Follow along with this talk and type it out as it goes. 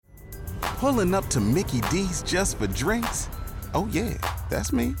Pulling up to Mickey D's just for drinks? Oh yeah,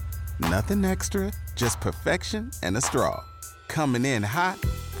 that's me. Nothing extra, just perfection and a straw. Coming in hot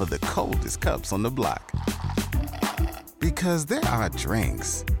for the coldest cups on the block. Because there are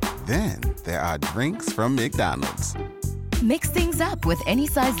drinks. Then there are drinks from McDonald's. Mix things up with any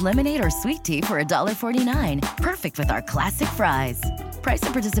size lemonade or sweet tea for $1.49. Perfect with our classic fries. Price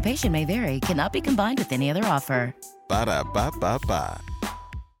and participation may vary. Cannot be combined with any other offer. Ba-da-ba-ba-ba.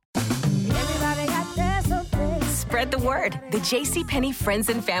 Spread the word. The JCPenney Friends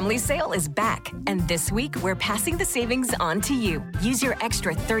and Family Sale is back. And this week, we're passing the savings on to you. Use your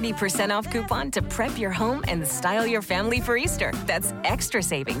extra 30% off coupon to prep your home and style your family for Easter. That's extra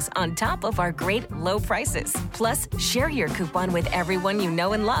savings on top of our great low prices. Plus, share your coupon with everyone you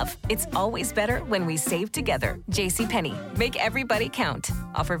know and love. It's always better when we save together. JCPenney. Make everybody count.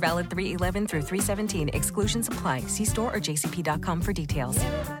 Offer valid 3/11 through 3/17. Exclusions apply. See store or jcp.com for details.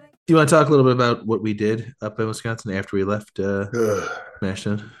 Do you want to talk a little bit about what we did up in Wisconsin after we left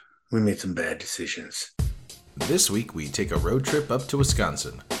Mashton? We made some bad decisions. This week, we take a road trip up to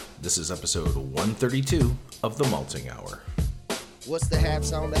Wisconsin. This is episode 132 of The Malting Hour. What's the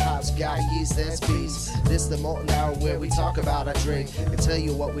haps on the hops? Got yeast, that's beast. This the Malting Hour where we talk about our drink and tell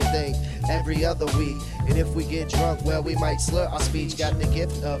you what we think every other week. And if we get drunk, well, we might slur our speech. Got the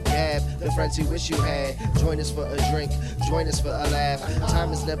gift of gab, the friends you wish you had. Join us for a drink, join us for a laugh.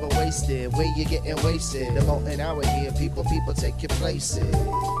 Time is never wasted, where you getting wasted. The Malting Hour here, people take your places.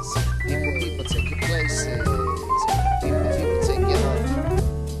 People take your places. People take your home.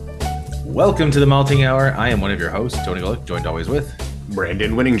 Welcome to The Malting Hour. I am one of your hosts, Tony Golick, joined always with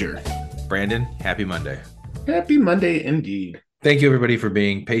Brandon Winninger. Brandon, happy Monday. Happy Monday indeed. Thank you, everybody, for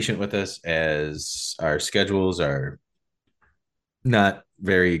being patient with us as our schedules are not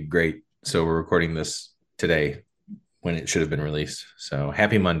very great. So we're recording this today when it should have been released. So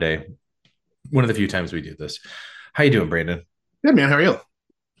happy Monday. One of the few times we do this. How you doing, Brandon? Good, man. How are you?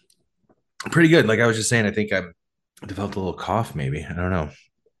 Pretty good. Like I was just saying, I think I developed a little cough, maybe. I don't know.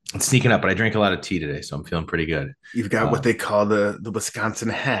 It's sneaking up, but I drank a lot of tea today, so I'm feeling pretty good. You've got what they call the Wisconsin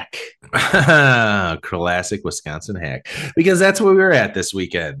hack. Classic Wisconsin hack. Because that's where we were at this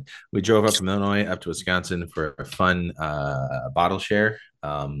weekend. We drove up from Illinois up to Wisconsin for a fun bottle share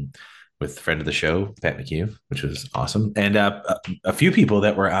with a friend of the show, Pat McHugh, which was awesome. And a few people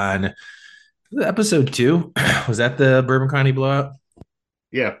that were on episode 2. Was that the Bourbon County blowout?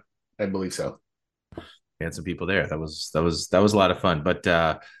 Yeah, I believe so. We had some people there. That was a lot of fun.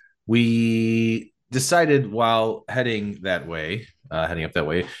 But we decided while heading up that way,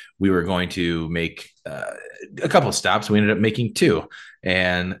 we were going to make a couple of stops. We ended up making 2,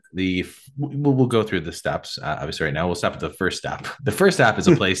 and we'll go through the stops. Obviously, right now we'll stop at the first stop. The first stop is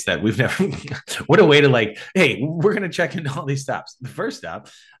a place that we've never. What a way to hey, we're gonna check into all these stops. The first stop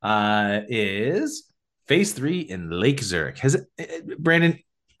is Phase 3 in Lake Zurich. Brandon?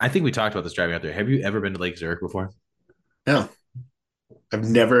 I think we talked about this driving out there. Have you ever been to Lake Zurich before? No, I've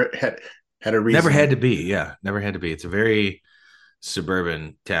never had a reason. Never had to be. Yeah, never had to be. It's a very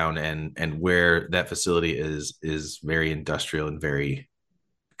suburban town, and where that facility is very industrial and very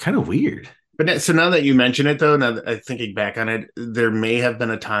kind of weird. But so now that you mention it, though, now that thinking back on it, there may have been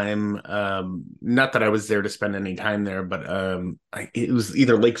a time, not that I was there to spend any time there, but it was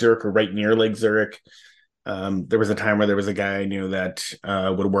either Lake Zurich or right near Lake Zurich. There was a time where there was a guy I knew that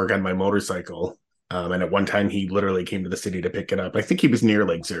would work on my motorcycle. And at one time he literally came to the city to pick it up. I think he was near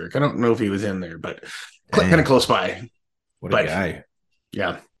Lake Zurich. I don't know if he was in there, but kind of close by. What a guy.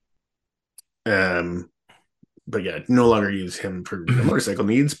 Yeah. But yeah, no longer use him for the motorcycle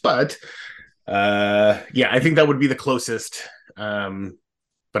needs. But yeah, I think that would be the closest. But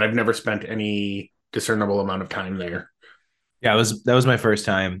I've never spent any discernible amount of time there. Yeah, that was my first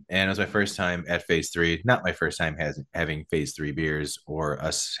time, and it was my first time at Phase 3. Not my first time having Phase 3 beers, or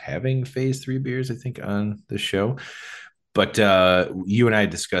us having Phase 3 beers, I think, on the show. But you and I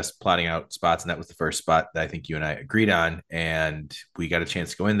discussed plotting out spots, and that was the first spot that I think you and I agreed on, and we got a chance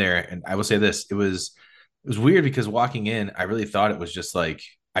to go in there. And I will say this, it was weird because walking in, I really thought it was just like,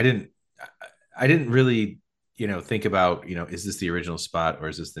 I didn't really, think about, is this the original spot or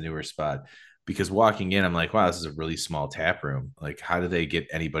is this the newer spot? Because walking in, I'm like, wow, this is a really small tap room. Like, how do they get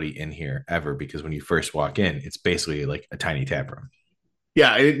anybody in here ever? Because when you first walk in, it's basically like a tiny tap room.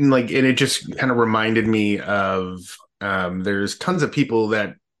 Yeah, and it just kind of reminded me of there's tons of people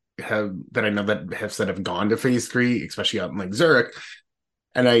that I know that have gone to Phase 3, especially out in Lake Zurich,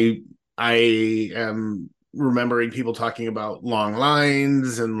 and I am remembering people talking about long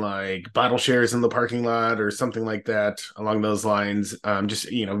lines and like bottle shares in the parking lot or something like that along those lines. Just,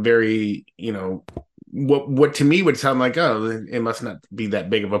 very, what to me would sound like, oh, it must not be that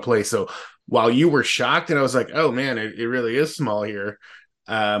big of a place. So while you were shocked, and I was like, oh man, it really is small here.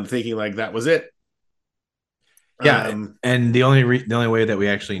 Thinking like that was it. Yeah, and the only way that we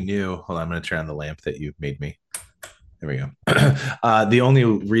actually knew. Hold on, I'm going to turn on the lamp that you made me. There we go. The only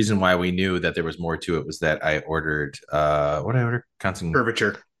reason why we knew that there was more to it was that I ordered what I ordered constant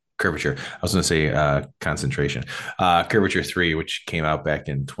curvature. I was going to say concentration. Curvature 3, which came out back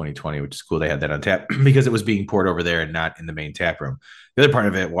in 2020, which is cool. They had that on tap because it was being poured over there and not in the main tap room. The other part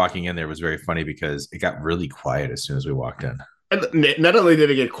of it, walking in there, was very funny because it got really quiet as soon as we walked in. And not only did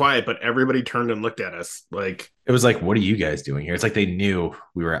it get quiet, but everybody turned and looked at us. Like, it was like, what are you guys doing here? It's like they knew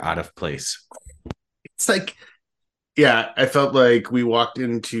we were out of place. It's like, yeah, I felt like we walked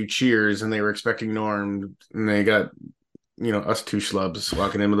into Cheers and they were expecting Norm, and they got, us two schlubs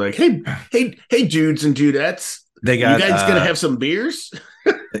walking in with like, hey, Judes and Judettes. They got, you guys gonna have some beers?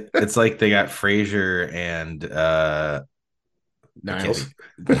 It's like they got Frasier and Niles.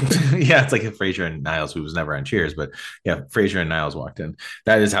 Yeah, it's like Frasier and Niles, who was never on Cheers, but yeah, Frasier and Niles walked in.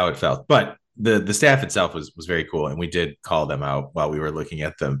 That is how it felt. But the staff itself was very cool, and we did call them out while we were looking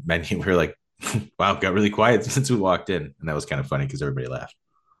at the menu. We were like, wow, it got really quiet since we walked in, and that was kind of funny because everybody laughed.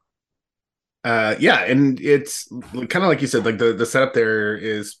 Yeah, and it's kind of like you said, like the setup there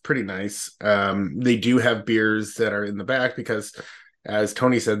is pretty nice. They do have beers that are in the back because, as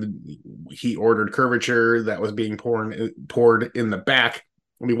Tony said, he ordered Curvature that was being poured in the back.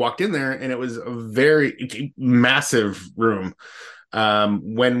 We walked in there, and it was a very massive room.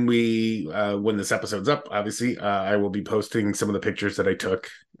 When this episode's up, obviously, I will be posting some of the pictures that I took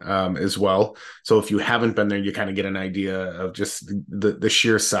as well. So if you haven't been there, you kind of get an idea of just the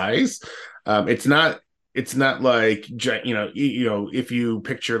sheer size. It's not like, if you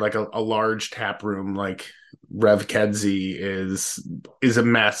picture like a large tap room, like Rev Kedzie is a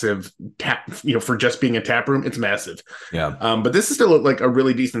massive tap, for just being a tap room, it's massive. Yeah. But this is still like a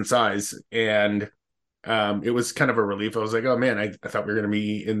really decent size, and it was kind of a relief. I was like, oh man, I thought we were going to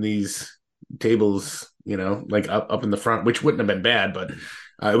be in these tables, like up in the front, which wouldn't have been bad, but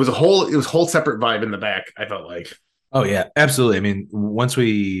it was a whole separate vibe in the back, I felt like. Oh yeah, absolutely. I mean, once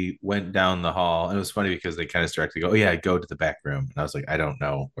we went down the hall, and it was funny because they kind of directly go, oh yeah, go to the back room. And I was like, I don't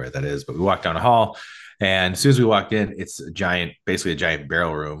know where that is, but we walked down a hall, and as soon as we walked in, it's basically a giant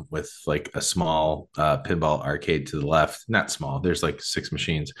barrel room with like a small pinball arcade to the left. Not small. There's like 6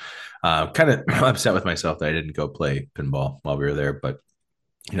 machines. Kind of upset with myself that I didn't go play pinball while we were there, but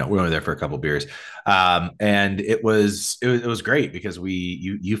we were there for a couple beers. And it was great because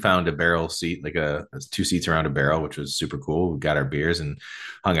you found a barrel seat, like a 2 seats around a barrel, which was super cool. We got our beers and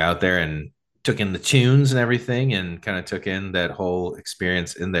hung out there and took in the tunes and everything, and kind of took in that whole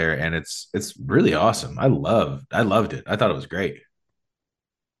experience in there. And it's really awesome. I loved it. I thought it was great.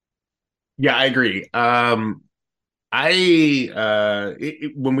 Yeah, I agree. When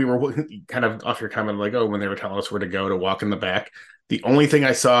we were kind of off your comment, like, oh, when they were telling us where to go to walk in the back, the only thing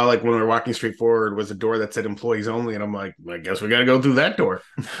I saw, like when we were walking straight forward, was a door that said employees only. And I'm like, I guess we got to go through that door.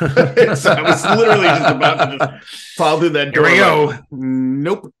 So I was literally just about to just fall through that door. Here we go. Like,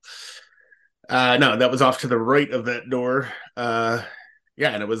 nope. No, that was off to the right of that door. Yeah.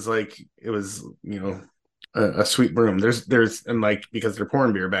 And it was a sweet room. There's and like, because they're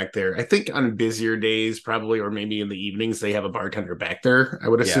pouring beer back there, I think on busier days probably, or maybe in the evenings, they have a bartender back there, I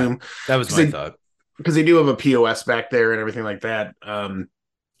would assume. That was my thought, because they do have a POS back there and everything like that.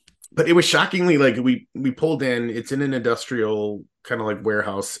 But it was shockingly, like, we pulled in, it's in an industrial kind of like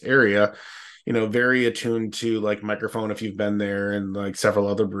warehouse area, very attuned to like Microphone, if you've been there, and like several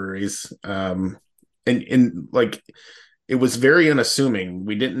other breweries. And like, it was very unassuming.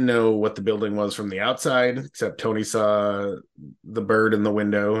 We didn't know what the building was from the outside, except Tony saw the bird in the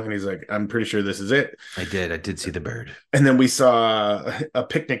window, and he's like, I'm pretty sure this is it. I did see the bird. And then we saw a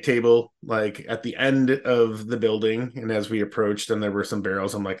picnic table like at the end of the building, and as we approached, and there were some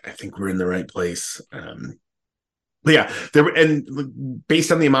barrels, I'm like, I think we're in the right place. But yeah, there were, and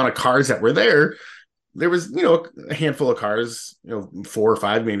based on the amount of cars that were there was, a handful of cars, 4 or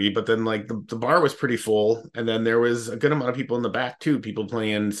 5 maybe, but then like the bar was pretty full. And then there was a good amount of people in the back too, people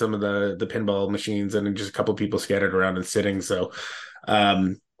playing some of the pinball machines, and just a couple of people scattered around and sitting. So,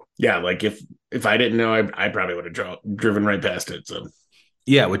 yeah, like if I didn't know, I probably would have driven right past it. So.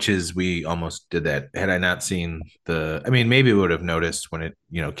 Yeah, which is, we almost did that. Had I not seen maybe we would have noticed when it,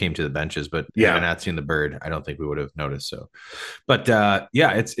 came to the benches, but had I not seen the bird, I don't think we would have noticed. So, but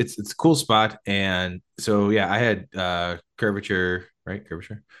yeah, it's a cool spot. And so, yeah, I had Curvature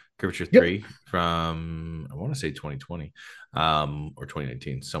 3 from, I want to say 2020 or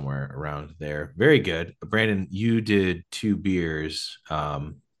 2019, somewhere around there. Very good. Brandon, you did 2 beers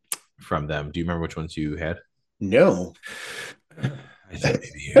from them. Do you remember which ones you had? No. I thought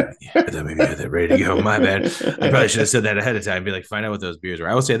maybe you had that ready to go. My bad. I probably should have said that ahead of time. Be like, find out what those beers were.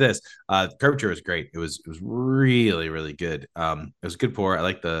 I will say this: curvature was great. It was really really good. It was a good pour. I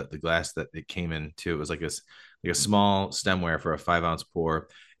like the glass that it came in too. It was like this like a small stemware for a 5-ounce pour,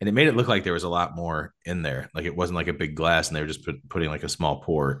 and it made it look like there was a lot more in there. Like it wasn't like a big glass, and they were just putting like a small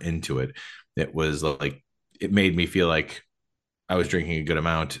pour into it. It was like it made me feel like I was drinking a good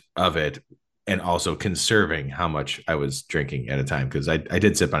amount of it and also conserving how much I was drinking at a time because I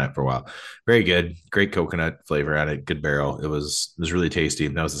did sip on it for a while. Very good, great coconut flavor on it, good barrel. It was really tasty.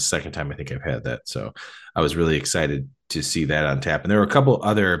 And that was the second time I think I've had that. So I was really excited to see that on tap. And there were a couple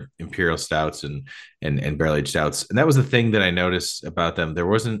other imperial stouts and barrel aged stouts. And that was the thing that I noticed about them. There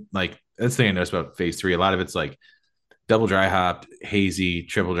wasn't like that's the thing I noticed about phase 3. A lot of it's like double dry hopped, hazy,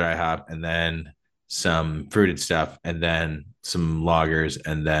 triple dry hop, and then some fruited stuff, and then some lagers,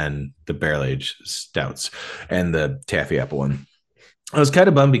 and then the barrel aged stouts and the taffy apple one. I was kind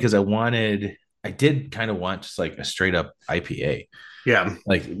of bummed because I did kind of want just like a straight up IPA. Yeah.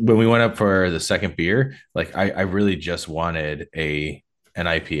 Like when we went up for the second beer, like I really just wanted an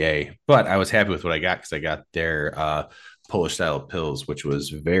IPA, but I was happy with what I got because I got their Polish style pills, which was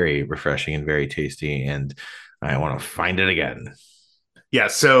very refreshing and very tasty. And I want to find it again. Yeah,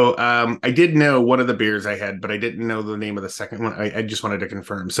 so I did know one of the beers I had, but I didn't know the name of the second one. I just wanted to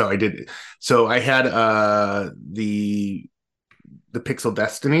confirm. So I did. So I had the Pixel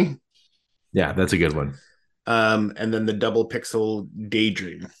Destiny. Yeah, that's a good one. And then the Double Pixel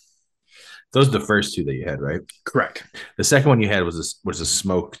Daydream. Those are the first two that you had, right? Correct. The second one you had was a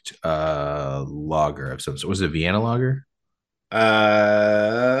smoked lager of some sort. Was it a Vienna lager?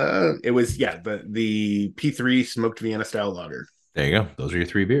 It was the P3 smoked Vienna style lager. There you go. Those are your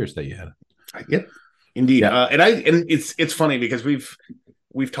 3 beers that you had. Yep, indeed. Yeah. And it's funny because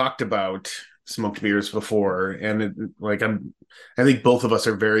we've talked about smoked beers before, and I think both of us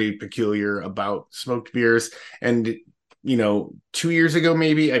are very peculiar about smoked beers. And 2 years ago,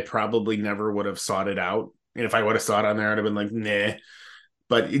 maybe I probably never would have sought it out. And if I would have saw it on there, I'd have been like, nah.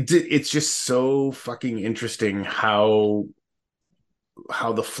 But it's just so fucking interesting how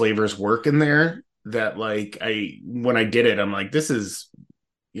the flavors work in there. That like when I did it, I'm like, this is,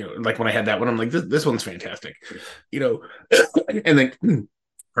 like when I had that one, I'm like, this one's fantastic, and then,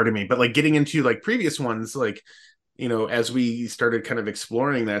 pardon me, but like getting into like previous ones, like, as we started kind of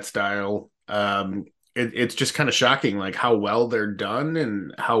exploring that style, it's just kind of shocking, like how well they're done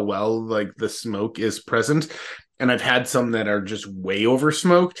and how well like the smoke is present. And I've had some that are just way over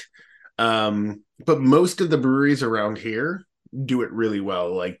smoked, but most of the breweries around here do it really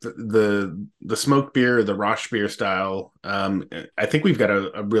well. Like the smoked beer, the Rosh beer style. I think we've got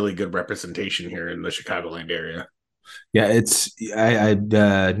a really good representation here in the Chicagoland area. Yeah, it's I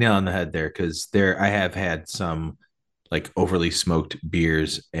nail on the head there because I have had some like overly smoked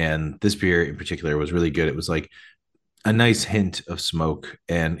beers, and this beer in particular was really good. It was like a nice hint of smoke,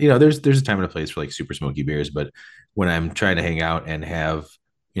 and there's a time and a place for like super smoky beers, but when I'm trying to hang out and have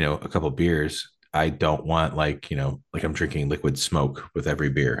a couple beers, I don't want like I'm drinking liquid smoke with every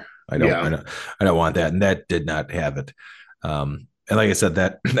beer. I don't want that, and that did not have it. And like I said,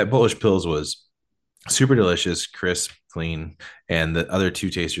 that Polish Pils was super delicious, crisp, clean, and the other 2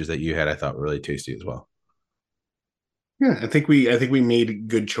 tasters that you had, I thought were really tasty as well. Yeah, I think we made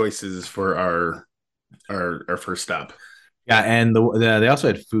good choices for our first stop. Yeah, and they also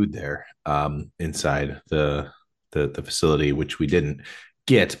had food there inside the facility, which we didn't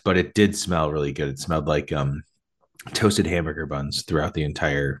get, but it did smell really good. It smelled like toasted hamburger buns throughout the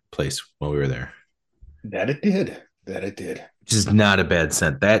entire place when we were there. That it did. Which is not a bad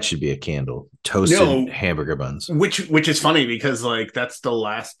scent. That should be a candle. Toasted hamburger buns. Which is funny because like that's the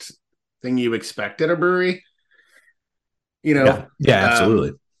last thing you expect at a brewery. Yeah,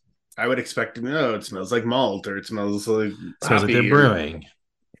 absolutely. I would expect it smells like malt, or it smells like they're brewing.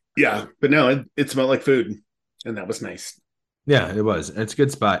 Yeah, but no, it smelled like food, and that was nice. Yeah, it was. It's a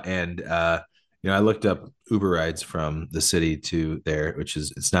good spot. And, I looked up Uber rides from the city to there,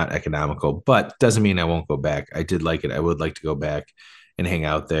 it's not economical, but doesn't mean I won't go back. I did like it. I would like to go back and hang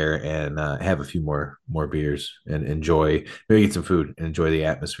out there and have a few more beers and maybe eat some food and enjoy the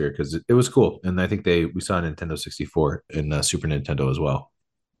atmosphere because it was cool. And I think we saw Nintendo 64 and Super Nintendo as well.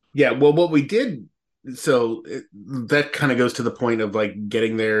 Yeah, well, what we did, so that kind of goes to the point of like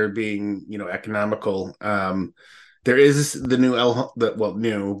getting there being, economical. There is the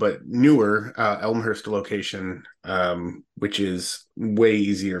newer Elmhurst location, which is way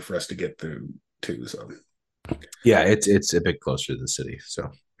easier for us to get through too. So, yeah, it's a bit closer to the city.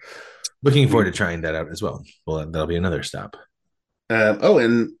 So, looking forward to trying that out as well. Well, that'll be another stop.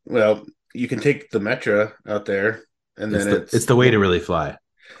 And well, you can take the Metro out there, and then It's the way to really fly.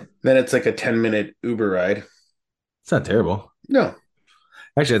 Then it's like a 10-minute Uber ride. It's not terrible. No.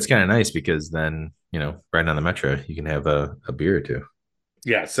 Actually, it's kind of nice because then, riding on the Metro, you can have a beer or two.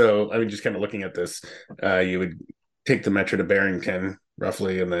 Yeah. So, I mean, just kind of looking at this, you would take the Metro to Barrington,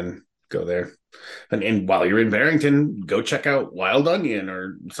 roughly, and then go there. And while you're in Barrington, go check out Wild Onion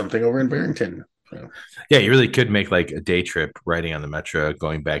or something over in Barrington. So. Yeah, you really could make like a day trip riding on the Metro,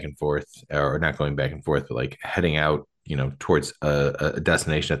 going back and forth, or not going back and forth, but like heading out, towards a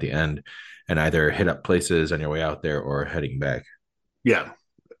destination at the end, and either hit up places on your way out there or heading back. Yeah.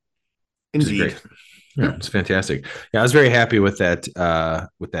 Indeed. Yeah, it's fantastic. Yeah, I was very happy with that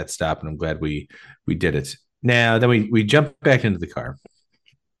stop, and I'm glad we did it. Now then we jumped back into the car,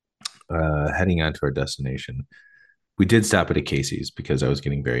 heading on to our destination. We did stop at a Casey's because I was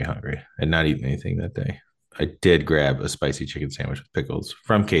getting very hungry and not eating anything that day. I did grab a spicy chicken sandwich with pickles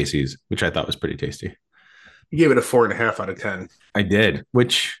from Casey's, which I thought was pretty tasty. You gave it a 4.5 out of 10. I did,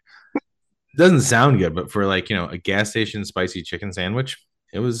 which doesn't sound good, but for like, a gas station spicy chicken sandwich,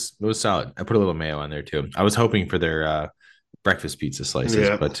 it was solid. I put a little mayo on there too. I was hoping for their breakfast pizza slices,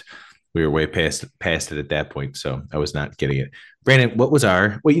 but we were way past it at that point, so I was not getting it. Brandon, what was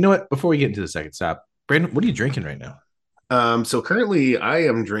you know what? Before we get into the second stop, Brandon, what are you drinking right now? So currently I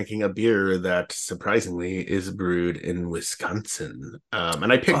am drinking a beer that surprisingly is brewed in Wisconsin.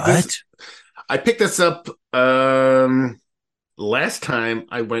 And I picked this up last time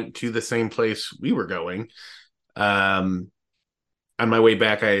I went to the same place we were going. On my way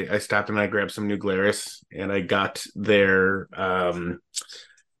back, I stopped and I grabbed some New Glarus, and I got their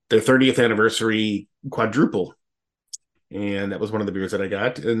 30th anniversary quadruple. And that was one of the beers that I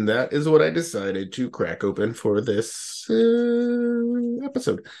got, and that is what I decided to crack open for this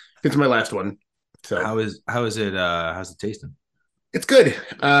episode. It's my last one. So how is it? How's it tasting? It's good.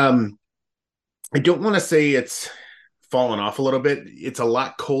 I don't want to say it's fallen off a little bit. It's a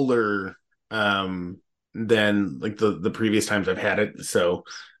lot colder than like the previous times I've had it. So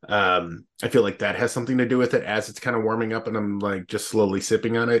I feel like that has something to do with it. As it's kind of warming up and I'm like just slowly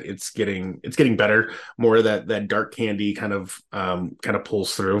sipping on it, it's getting better. More of that dark candy kind of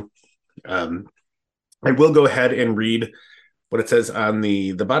pulls through. I will go ahead and read what it says on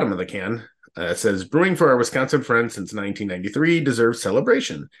the bottom of the can. It says, brewing for our Wisconsin friends since 1993 deserves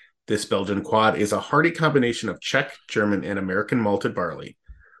celebration. This Belgian quad is a hearty combination of Czech, German, and American malted barley.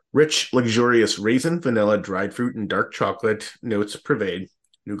 Rich, luxurious raisin, vanilla, dried fruit, and dark chocolate notes pervade.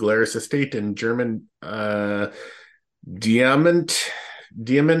 New Glarus Estate and German Diamant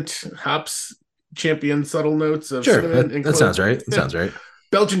hops champion subtle notes of cinnamon. That sounds right. That sounds right.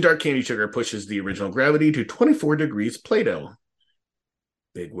 Belgian dark candy sugar pushes the original gravity to 24 degrees Plato.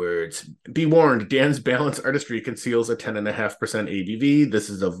 Big words. Be warned, Dan's balanced artistry conceals a 10.5% ABV. This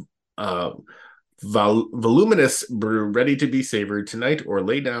is a voluminous brew ready to be savored tonight or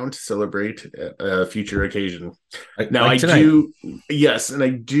lay down to celebrate a future occasion. Now, I do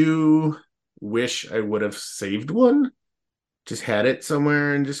wish I would have saved one, just had it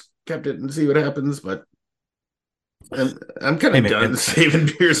somewhere and just kept it and see what happens. But I'm kind of done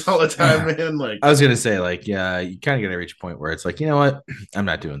saving beers all the time, man. Like I was gonna say, like, yeah, you kind of gotta reach a point where it's like, you know what, I'm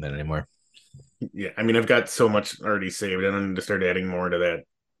not doing that anymore. Yeah, I mean, I've got so much already saved, and I need to start adding more to that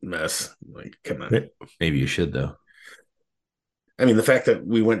mess. Like, come on. Maybe you should though. I mean, the fact that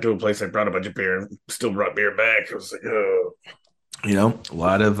we went to a place, I brought a bunch of beer and still brought beer back, I was like, oh. A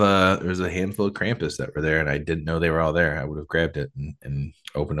lot of there was a handful of Krampus that were there, and I didn't know they were all there. I would have grabbed it and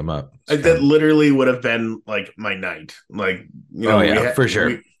opened them up. That literally would have been like my night. Like, for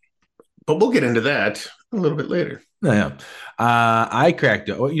sure. But we'll get into that a little bit later. Yeah. I cracked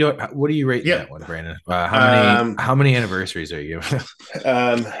it. What do you rate that one, Brandon? How many anniversaries are you giving?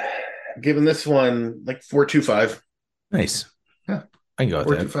 Giving this one like 4.25. Nice. Yeah. I can go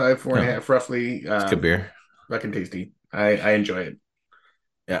with 4.25, 4.5 roughly. It's good beer. Fucking tasty. I enjoy it.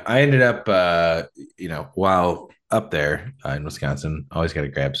 Yeah, I ended up, while up there in Wisconsin, always got to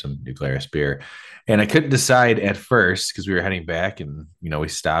grab some New Glarus beer. And I couldn't decide at first because we were heading back and, we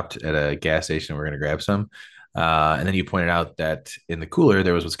stopped at a gas station and we are going to grab some. And then you pointed out that in the cooler,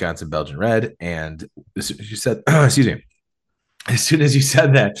 there was Wisconsin Belgian Red. And as soon as you said, excuse me, as soon as you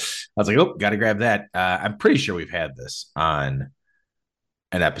said that, I was like, oh, got to grab that. I'm pretty sure we've had this on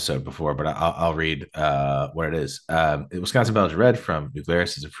an episode before, but I'll read what it is. Wisconsin Belgian Red from New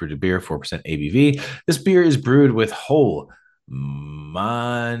Glarus is a fruited beer, 4% ABV. This beer is brewed with whole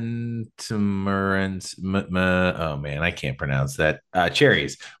Montmorency. Oh man, I can't pronounce that.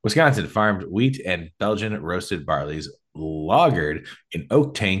 Cherries, Wisconsin farmed wheat and Belgian roasted barleys, lagered in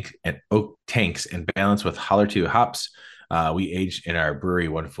oak tanks and balanced with Holler 2 hops. We aged in our brewery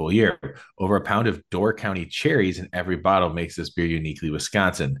 1 full year. Over a pound of Door County cherries in every bottle makes this beer uniquely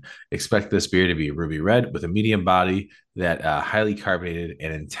Wisconsin. Expect this beer to be ruby red with a medium body that highly carbonated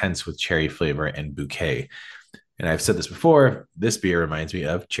and intense with cherry flavor and bouquet. And I've said this before, this beer reminds me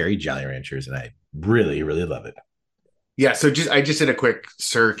of Cherry Jolly Ranchers, and I really, really love it. Yeah, so I just did a quick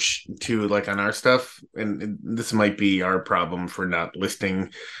search to like on our stuff, and this might be our problem for not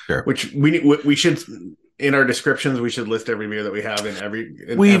listing. Sure. Which we should, in our descriptions, we should list every beer that we have in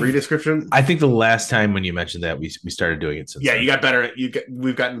every description. I think the last time when you mentioned that, we started doing it since. Yeah, then. you got better.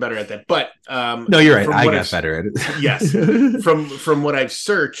 We've gotten better at that. But no, you're right. I got better at it. Yes, from what I've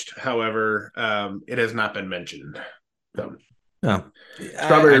searched, however, it has not been mentioned. So. Oh.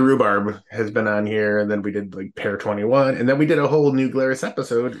 Strawberry Rhubarb has been on here, and then we did like Pear 21, and then we did a whole New Glarus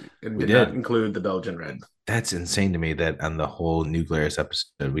episode and did not include the Belgian Red. That's insane to me that on the whole New Glarus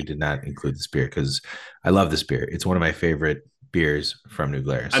episode we did not include this beer, because I love this beer. It's one of my favorite beers from New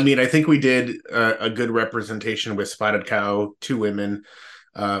Glarus. I mean, I think we did a good representation with Spotted Cow, Two Women,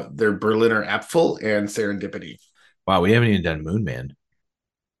 their Berliner Apfel, and Serendipity. Wow, we haven't even done Moon Man.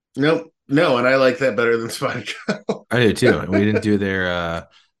 Nope. No, and I like that better than Spotted Cow. I do too. We didn't do their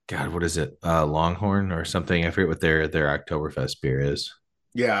God, what is it? Longhorn or something. I forget what their Oktoberfest beer is.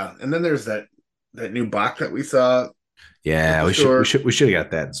 Yeah, and then there's that new Bach that we saw. Yeah, we should have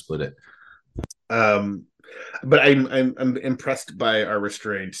got that and split it. But I'm impressed by our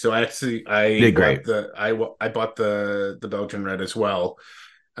restraint. So I did great. I bought the Belgian Red as well.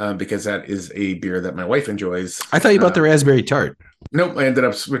 Because that is a beer that my wife enjoys. I thought you bought the raspberry tart. Nope, I ended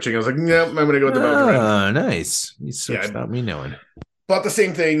up switching. I was like, nope, I'm going to go with the Belgian Red. Oh, nice. You searched without me knowing. Bought the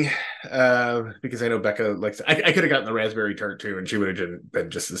same thing because I know Becca likes it. I could have gotten the raspberry tart too, and she would have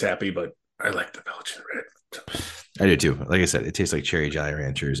been just as happy, but I like the Belgian Red. I do too. Like I said, it tastes like Cherry Jolly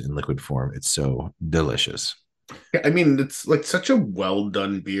Ranchers in liquid form. It's so delicious. Yeah, I mean, it's like such a well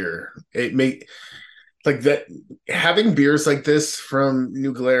done beer. Like that, having beers like this from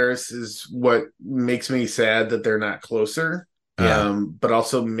New Glarus is what makes me sad that they're not closer. Yeah. But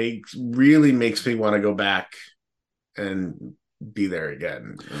also really makes me want to go back and be there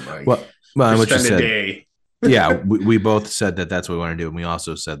again. And well, what you said, a day. Yeah, we both said that that's what we want to do, and we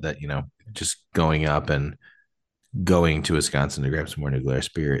also said that just going up and going to Wisconsin to grab some more New Glarus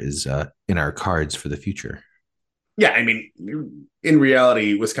beer is in our cards for the future. Yeah, I mean, in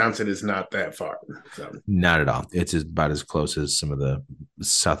reality, Wisconsin is not that far. So. Not at all. It's about as close as some of the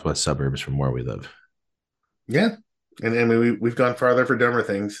southwest suburbs from where we live. Yeah, and I mean, we've gone farther for dumber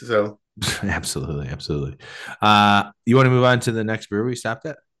things. So absolutely. You want to move on to the next brewery we stopped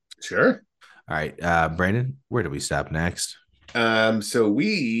at? Sure. All right, Brandon, where do we stop next? So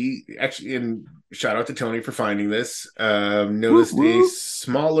we actually, and shout out to Tony for finding this. Noticed a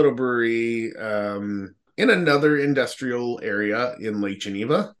small little brewery. In another industrial area in Lake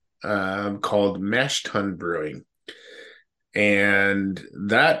Geneva called Mash Tun Brewing. And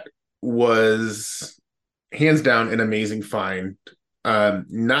that was hands down an amazing find.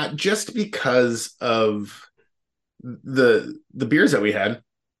 Not just because of the beers that we had,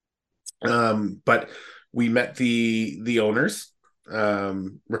 but we met the owners,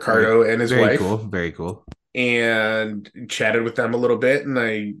 Ricardo and his wife. Very cool. And chatted with them a little bit. And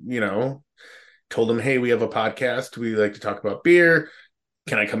I, told him, hey, we have a podcast. We like to talk about beer.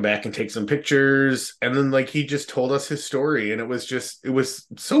 Can I come back and take some pictures? And then he just told us his story. And it was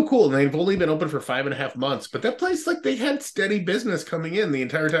so cool. And they've only been open for 5.5 months, but that place, they had steady business coming in the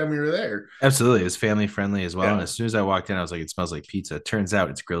entire time we were there. Absolutely. It was family friendly as well. Yeah. And as soon as I walked in, I was like, it smells like pizza. Turns out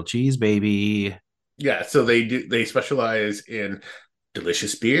it's grilled cheese, baby. Yeah. So they specialize in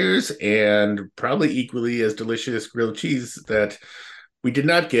delicious beers and probably equally as delicious grilled cheese that we did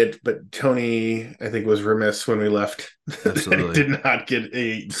not get, but Tony, I think, was remiss when we left. Absolutely. Did not get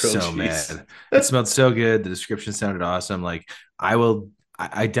a grilled so cheese. Mad. It smelled so good. The description sounded awesome. I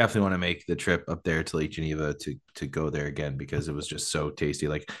definitely want to make the trip up there to Lake Geneva to go there again because it was just so tasty.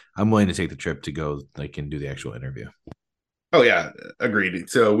 I'm willing to take the trip to go and do the actual interview. Oh yeah,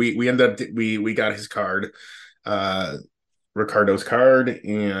 agreed. So we ended up we got his card. Ricardo's card,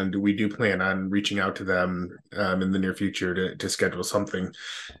 and we do plan on reaching out to them in the near future to schedule something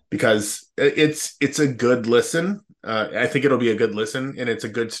because it's a good listen. I think it'll be a good listen, and it's a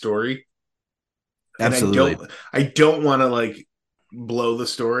good story. Absolutely. And I don't want to blow the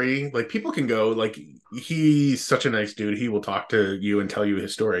story. People can go he's such a nice dude. He will talk to you and tell you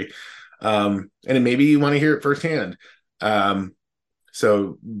his story, and maybe you want to hear it firsthand.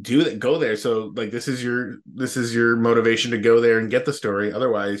 So go there. So this is your motivation to go there and get the story.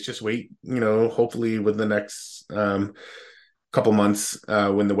 Otherwise, just wait, hopefully with the next couple months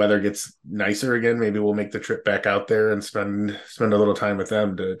when the weather gets nicer again, maybe we'll make the trip back out there and spend a little time with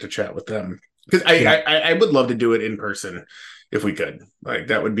them to chat with them. Because I would love to do it in person if we could. Like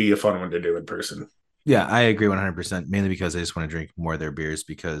that would be a fun one to do in person. Yeah, I agree 100%, mainly because I just want to drink more of their beers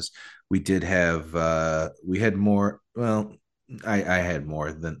because we did have we had more, well, I had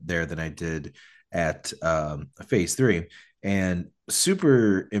more than I did at phase 3, and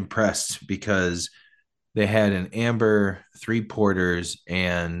super impressed because they had an amber, 3 porters,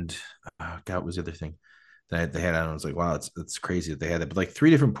 and God, what was the other thing that they had on? I was like, wow, it's crazy that they had that. But like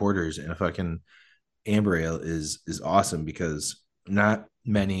 3 different porters and a fucking amber ale is awesome because not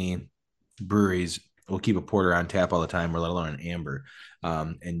many breweries will keep a porter on tap all the time, or let alone an amber.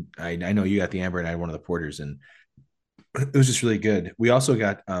 And I know you got the amber, and I had one of the porters, and it was just really good. We also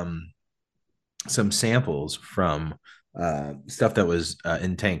got some samples from stuff that was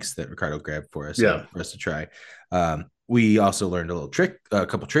in tanks that Ricardo grabbed for us, for us to try. We also learned a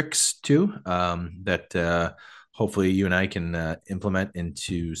couple tricks too, that hopefully you and I can implement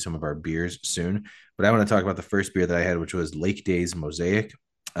into some of our beers soon. But I want to talk about the first beer that I had, which was Lake Days Mosaic.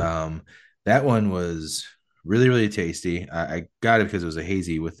 That one was really, really tasty. I got it because it was a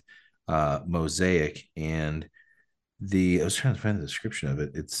hazy with Mosaic, and I was trying to find the description of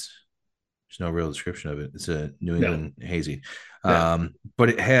it. There's no real description of it. It's a New England hazy. But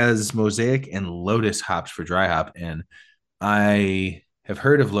it has Mosaic and Lotus hops for dry hop. And I have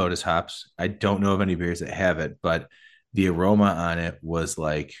heard of Lotus hops. I don't know of any beers that have it, but the aroma on it was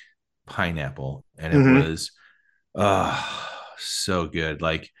like pineapple, and it was so good.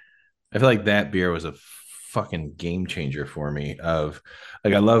 Like, I feel like that beer was a fucking game changer for me. Of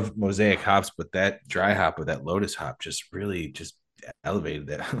like, I love Mosaic hops, but that dry hop with that Lotus hop just really just elevated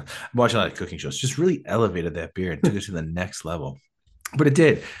that. I'm watching a lot of cooking shows, just really elevated that beer and took it to the next level. But it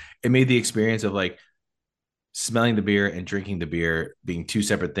did. It made the experience of like smelling the beer and drinking the beer being 2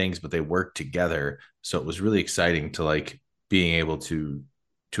 separate things, but they worked together. So it was really exciting to like being able to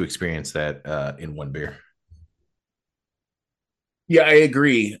experience that in one beer. Yeah, I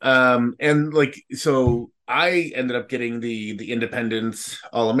agree. And like, so I ended up getting the Independence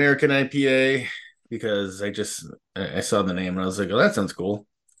All American IPA because I saw the name and I was like, oh, that sounds cool.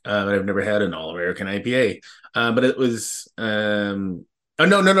 But I've never had an All American IPA. But it was no. I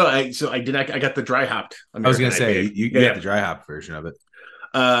got the dry hopped American I was gonna say IPA. you got the dry hop version of it.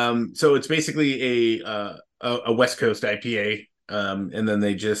 So it's basically a West Coast IPA. And then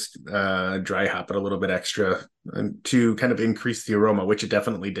they just dry hop it a little bit extra to kind of increase the aroma, which it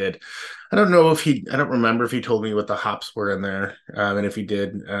definitely did. I don't remember if he told me what the hops were in there. And if he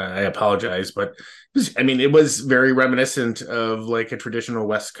did, I apologize. But it was very reminiscent of like a traditional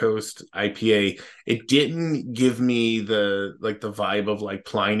West Coast IPA. It didn't give me the vibe of like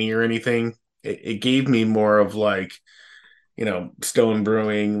Pliny or anything. It gave me more of like, Stone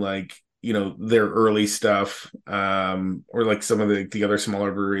Brewing, like, their early stuff, or like some of the other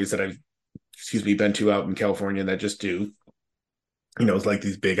smaller breweries that I've been to out in California that just do, it's like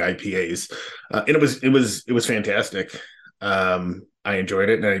these big IPAs. And it was fantastic. I enjoyed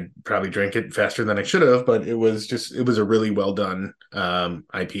it, and I probably drank it faster than I should have, but it was a really well done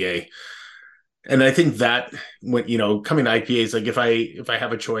IPA. And I think that when, coming to IPAs, like if I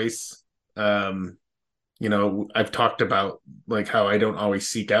have a choice, I've talked about like how I don't always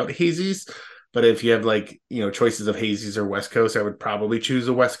seek out hazies, but if you have like, choices of hazies or West Coast, I would probably choose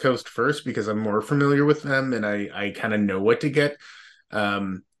a West Coast first because I'm more familiar with them and I kind of know what to get.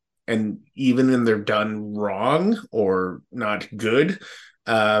 And even when they're done wrong or not good,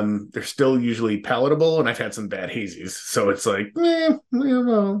 they're still usually palatable. And I've had some bad hazies, so it's like,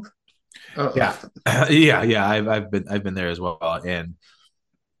 well, yeah. I've been there as well. And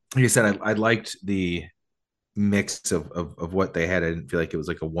like I said, I liked the mix of what they had. I didn't feel like it was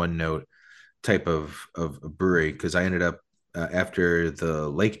like a one note type of brewery, because I ended up after the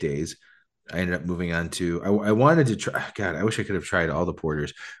Lake Days, I ended up moving on to I wanted to try. God, I wish I could have tried all the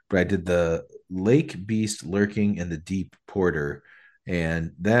porters, but I did the Lake Beast Lurking and the Deep Porter,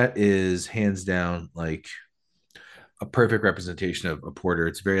 and that is hands down like a perfect representation of a porter.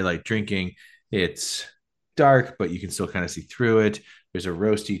 It's very light drinking. It's dark, but you can still kind of see through it. There's a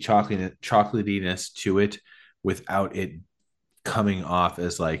roasty chocolatiness to it without it coming off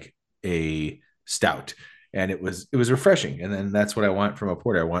as like a stout. And it was refreshing. And then that's what I want from a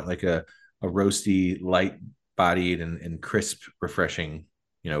porter. I want like a roasty, light bodied and crisp, refreshing,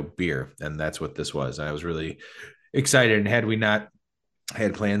 beer. And that's what this was. And I was really excited. And had we not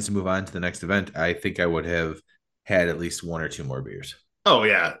had plans to move on to the next event, I think I would have had at least 1 or 2 more beers. Oh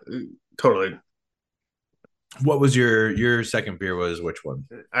yeah, totally. What was your second beer? Was which one?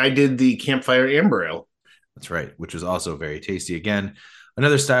 I did the Campfire Amber Ale. That's right, which was also very tasty. Again,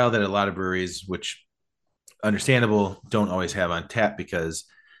 another style that a lot of breweries, which understandable, don't always have on tap because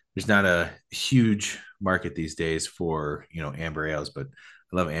there's not a huge market these days for amber ales. But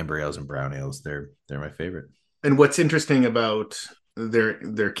I love amber ales and brown ales. They're my favorite. And what's interesting about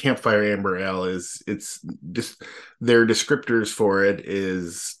their campfire amber ale is it's just their descriptors for it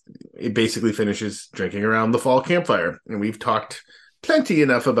is it basically finishes drinking around the fall campfire. And we've talked plenty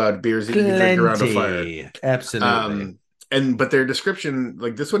enough about beers that you can drink around a fire. Absolutely. But their description,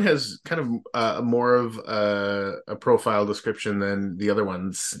 like this one has kind of more of a profile description than the other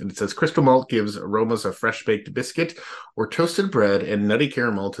ones. And it says crystal malt gives aromas of fresh baked biscuit or toasted bread and nutty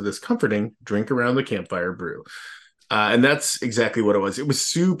caramel to this comforting drink around the campfire brew. And that's exactly what it was. It was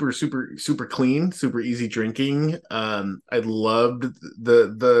super, super, super clean, super easy drinking. I loved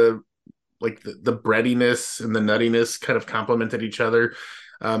the breadiness and the nuttiness kind of complemented each other.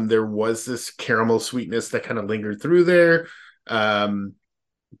 There was this caramel sweetness that kind of lingered through there,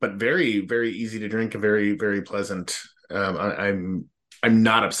 but very, very easy to drink and very, very pleasant. I'm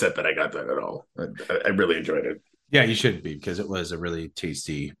not upset that I got that at all. I really enjoyed it. Yeah, you shouldn't be because it was a really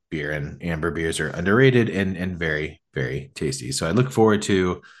tasty beer, and amber beers are underrated and very, very tasty. So I look forward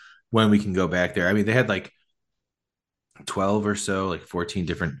to when we can go back there. I mean, they had like 12 or so, like 14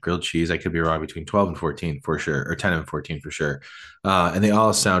 different grilled cheese. I could be wrong, between 12 and 14 for sure, or 10 and 14 for sure. And they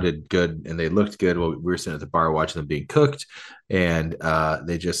all sounded good and they looked good while we were sitting at the bar watching them being cooked. And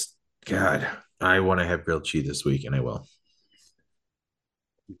they just, God, I want to have grilled cheese this week, and I will.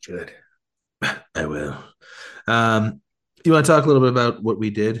 Good. I will. You want to talk a little bit about what we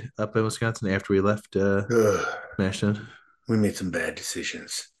did up in Wisconsin after we left Smashdown? We made some bad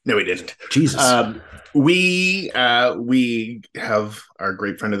decisions. No, we didn't. Jesus. We have our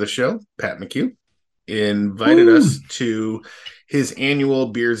great friend of the show, Pat McHugh, invited us to his annual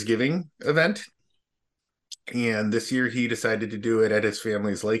Beers Giving event. And this year he decided to do it at his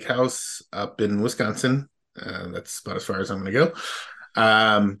family's lake house up in Wisconsin. That's about as far as I'm going to go.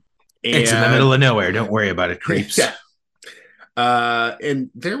 It's in the middle of nowhere. Don't worry about it, creeps. Yeah.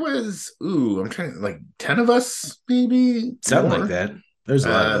 And there was, I'm trying to, like 10 of us, maybe. Something like that. There's a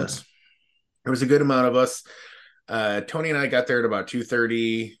lot of us. There was a good amount of us. Tony and I got there at about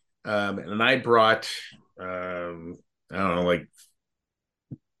 2:30. And I brought, I don't know, like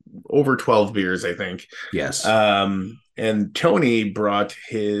over 12 beers, I think. Yes. And Tony brought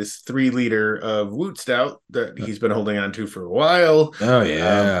his 3-liter of Woot Stout that he's been holding on to for a while. Oh,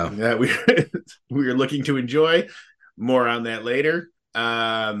 yeah. That we were looking to enjoy. More on that later.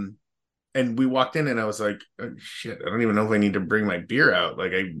 And we walked in and I was like, oh, shit, I don't even know if I need to bring my beer out.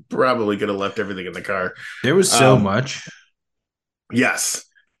 Like I probably could have left everything in the car. There was so much. Yes.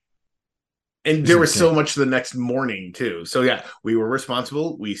 And there was so much the next morning too. So yeah, we were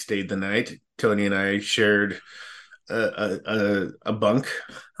responsible. We stayed the night. Tony and I shared a bunk.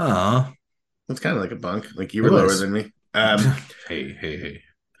 It's kind of like a bunk. Like you were lower than me. Hey.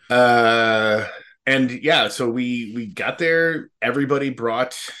 And yeah, so we got there. Everybody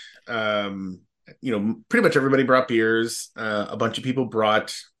brought, pretty much everybody brought beers. A bunch of people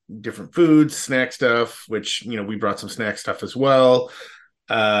brought different foods, snack stuff, which, we brought some snack stuff as well.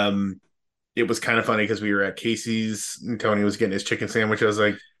 It was kind of funny because we were at Casey's and Tony was getting his chicken sandwich. I was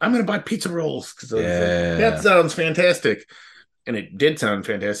like, I'm going to buy pizza rolls because that sounds fantastic. And it did sound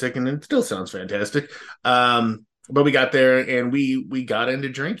fantastic, and it still sounds fantastic. But we got there and we got into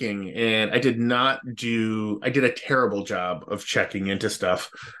drinking, and I did a terrible job of checking into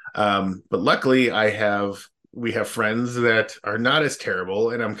stuff. But luckily we have friends that are not as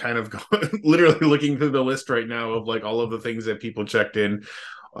terrible, and I'm kind of literally looking through the list right now of like all of the things that people checked in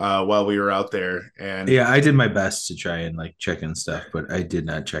while we were out there. And yeah, I did my best to try and like check in stuff, but I did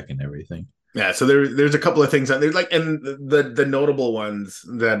not check in everything. Yeah, so there's a couple of things out there, like, and the notable ones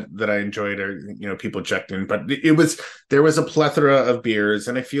that I enjoyed are, people checked in, but there was a plethora of beers,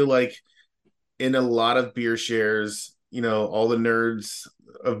 and I feel like in a lot of beer shares, all the nerds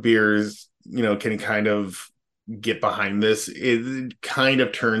of beers, can kind of get behind this. It kind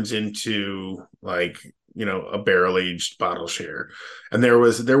of turns into like, a barrel aged bottle share, and there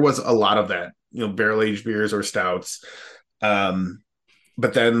was a lot of that, barrel aged beers or stouts,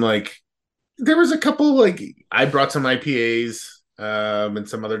 but then like. There was a couple, like I brought some IPAs and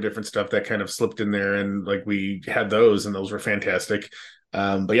some other different stuff that kind of slipped in there, and like we had those, and those were fantastic.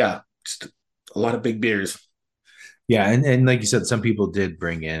 But yeah, just a lot of big beers. Yeah, and like you said, some people did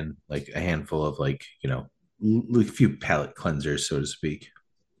bring in like a handful of like, a few palate cleansers, so to speak.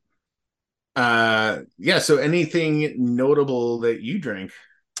 Yeah, so anything notable that you drank?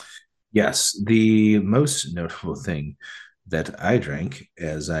 Yes, the most notable thing that I drank,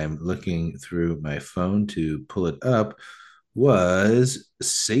 as I'm looking through my phone to pull it up, was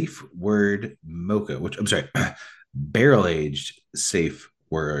Safe Word Mocha, which I'm sorry, barrel aged Safe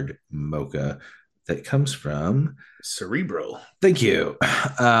Word Mocha that comes from Cerebral. Thank you.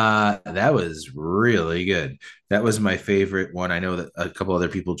 That was really good. That was my favorite one. I know that a couple other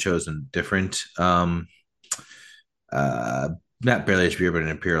people chose a different uh not barrel aged beer, but an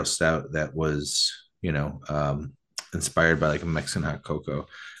imperial stout that was, inspired by like a Mexican hot cocoa.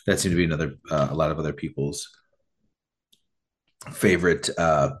 That seemed to be another a lot of other people's favorite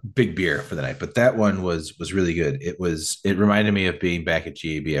big beer for the night. But that one was really good. It reminded me of being back at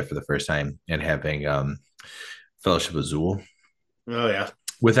GABF for the first time and having Fellowship of Zool. Oh yeah.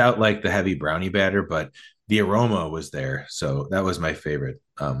 Without like the heavy brownie batter, but the aroma was there. So that was my favorite.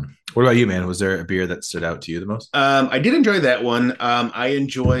 What about you, man? Was there a beer that stood out to you the most? I did enjoy that one. I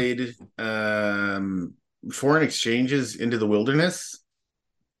enjoyed Foreign Exchanges Into the Wilderness.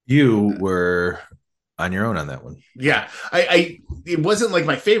 You were on your own on that one. Yeah, I it wasn't like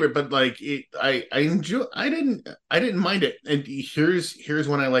my favorite, but like I enjoy. I didn't mind it. And here's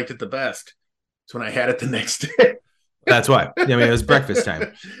when I liked it the best. It's when I had it the next day. That's why. I mean, it was breakfast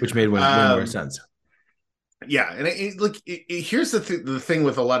time, which made way more sense. Yeah, and here's the thing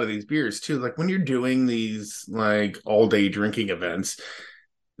with a lot of these beers too. Like when you're doing these like all day drinking events,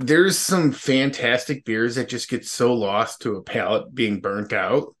 there's some fantastic beers that just get so lost to a palate being burnt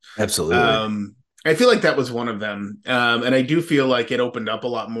out. Absolutely. I feel like that was one of them, and I do feel like it opened up a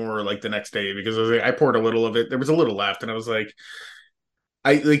lot more like the next day because I poured a little of it. There was a little left, and I was like,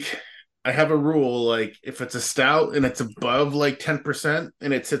 I have a rule, like if it's a stout and it's above like 10%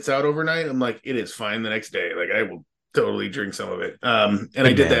 and it sits out overnight, I'm like, it is fine the next day. Like I will totally drink some of it. And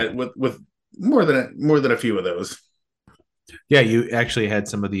I did that with more than a few of those. Yeah, you actually had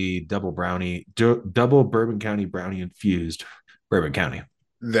some of the double Bourbon County brownie infused Bourbon County.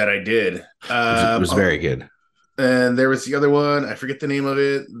 That I did. It was very good. And there was the other one. I forget the name of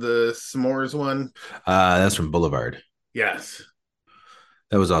it. The s'mores one. That's from Boulevard. Yes.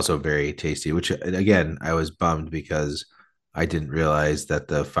 That was also very tasty, which again, I was bummed because I didn't realize that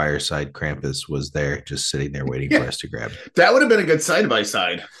the Fireside Krampus was there just sitting there waiting for us to grab. That would have been a good side by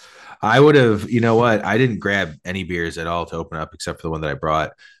side. I would have, you know what? I didn't grab any beers at all to open up except for the one that I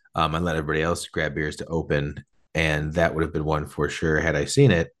brought. I let everybody else grab beers to open. And that would have been one for sure. Had I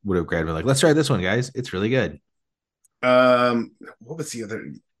seen it, would have grabbed me like, let's try this one, guys. It's really good. What was the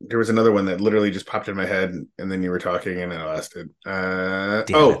other? There was another one that literally just popped in my head, and then you were talking, and I lost it.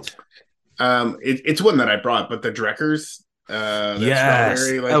 It's one that I brought, but the Dreckers. Yes,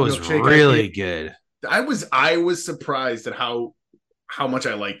 that was really good. I was surprised at how much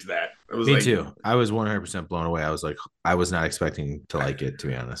I liked that. It was me too. I was 100% blown away. I was like, I was not expecting to like it, to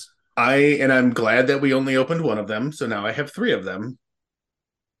be honest. I'm glad that we only opened one of them, so now I have 3 of them,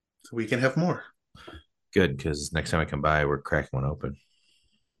 so we can have more. Good, because next time I come by, we're cracking one open.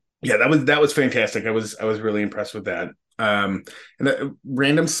 Yeah, that was fantastic. I was really impressed with that. And a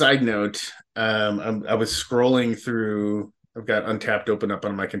random side note, I was scrolling through. I've got Untapped open up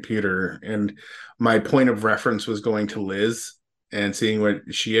on my computer, and my point of reference was going to Liz and seeing what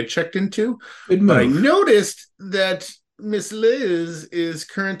she had checked into. But I noticed that Miss Liz is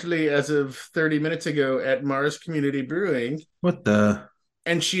currently, as of 30 minutes ago, at Mars Community Brewing. What the?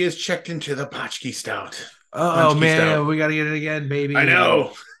 And she has checked into the Potchki Stout. Oh, man, stout. We got to get it again, baby. I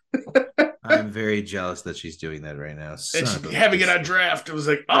know. I'm very jealous that she's doing that right now. And she's having it on draft. It was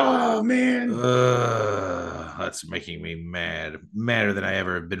like, oh, man. That's making me mad. Madder than I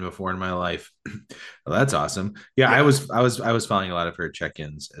ever have been before in my life. Well, that's awesome. Yeah, I was following a lot of her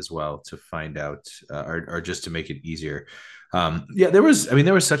check-ins as well to find out or just to make it easier. There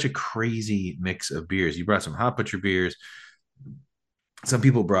was such a crazy mix of beers. You brought some Hot Butcher beers. Some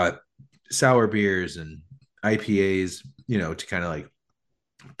people brought sour beers and IPAs, to kind of like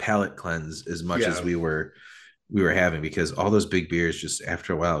palate cleanse as much as we were having, because all those big beers just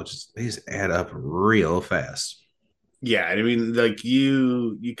after a while they just add up real fast. Yeah, I mean, like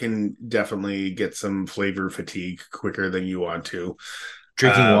you can definitely get some flavor fatigue quicker than you want to.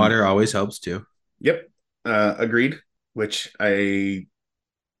 Drinking water always helps too. Yep, agreed. Which I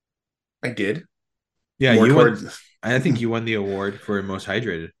did. Yeah, I think you won the award for most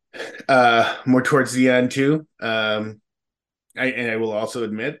hydrated. More towards the end too. I will also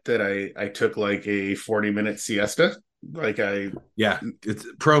admit that I took like a 40-minute siesta. It's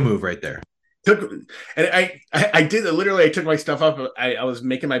a pro move right there. I did literally. I took my stuff up. I was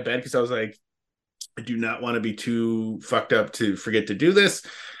making my bed because I was like, I do not want to be too fucked up to forget to do this.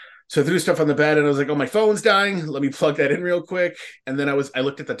 So I threw stuff on the bed and I was like, oh, my phone's dying. Let me plug that in real quick. And then I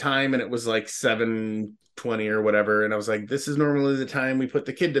looked at the time and it was like 7:20 or whatever. And I was like, this is normally the time we put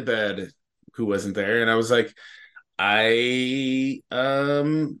the kid to bed who wasn't there. And I was like, I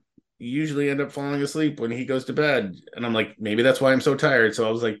usually end up falling asleep when he goes to bed. And I'm like, maybe that's why I'm so tired. So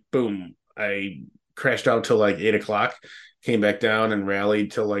I was like, boom, I crashed out till like 8 o'clock, came back down and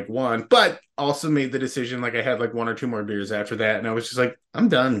rallied till like 1, but also made the decision. Like I had like 1 or 2 more beers after that. And I was just like, I'm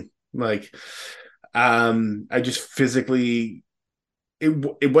done. Like, I just physically,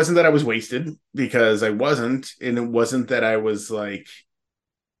 it wasn't that I was wasted, because I wasn't. And it wasn't that I was like,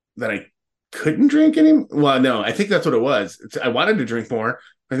 that I couldn't drink anymore. Well, no, I think that's what it was. I wanted to drink more.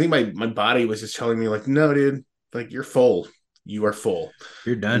 I think my body was just telling me like, no, dude, like you're full. You are full.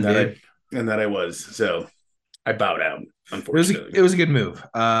 You're done, dude. And that I was. So I bowed out, unfortunately. It was a good move.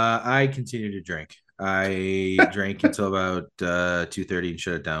 I continued to drink. I drank until about 2:30 and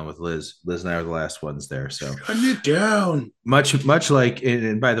shut it down with Liz. Liz and I were the last ones there. So shut it down. Much like,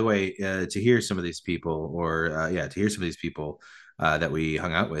 and by the way, to hear some of these people, that we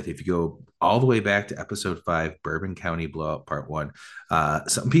hung out with, if you go all the way back to episode 5, Bourbon County Blowout Part 1,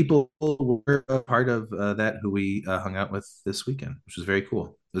 some people were a part of that who we hung out with this weekend, which was very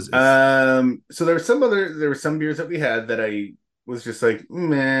cool. So there were some beers that we had that I was just like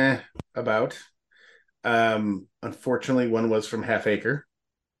meh about. Unfortunately, one was from Half Acre.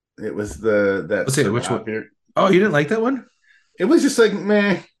 It was which one? Beer. Oh, you didn't like that one? It was just like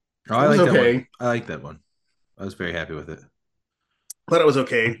meh. Oh, I like that one. I like that one. I was very happy with it. Thought it was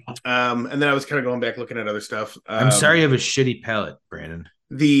okay. And then I was kind of going back looking at other stuff. I'm sorry you have a shitty palate, Brandon.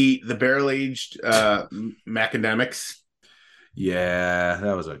 The barrel aged macadamics. Yeah,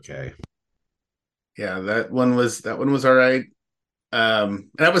 that was okay. Yeah, that one was all right. And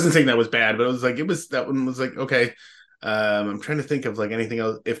I wasn't saying that was bad, but that one was like okay. I'm trying to think of like anything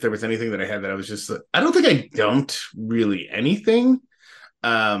else, if there was anything that I had that I was just I don't think I dumped really anything.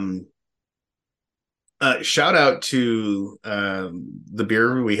 Shout out to the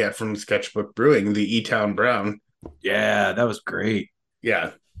beer we had from Sketchbook Brewing, the E-Town Brown. Yeah, that was great.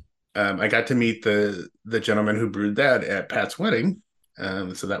 Yeah. I got to meet the gentleman who brewed that at Pat's wedding.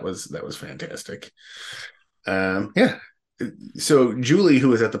 So that was fantastic. Yeah. So Julie, who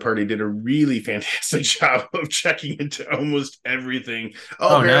was at the party, did a really fantastic job of checking into almost everything.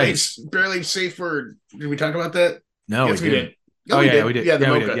 Nice. Barely safe word. Did we talk about that? No, yes, we did. Oh, we did. Yeah,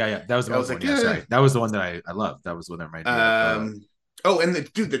 we did. Yeah. That was the one. Yeah, sorry. That was the one that I loved. That was the one that reminded me. And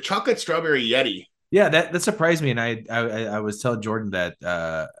the chocolate strawberry Yeti. Yeah, that surprised me, and I was telling Jordan that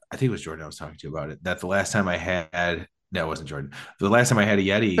I think it was Jordan I was talking to about it. That the last time I had it wasn't Jordan. The last time I had a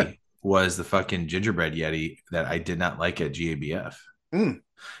Yeti was the fucking gingerbread Yeti that I did not like at GABF. And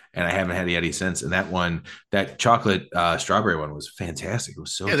I haven't had a Yeti since. And that chocolate strawberry one was fantastic. It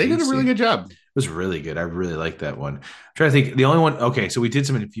was so they did a really good job. It was really good. I really liked that one. I'm trying to think. The only one. Okay, so we did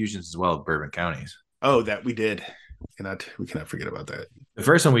some infusions as well of Bourbon Counties. Oh, that we did. We cannot forget about that. The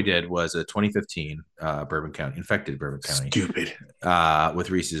first one we did was a 2015 Bourbon County, infected Bourbon County. Stupid.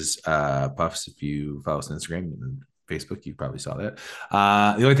 With Reese's Puffs. If you follow us on Instagram and Facebook, you probably saw that.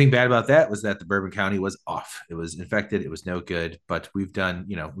 The only thing bad about that was that the Bourbon County was off. It was infected. It was no good. But we've done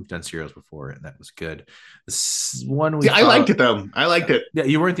cereals before, and that was good. This one I liked it though. I liked it. Yeah,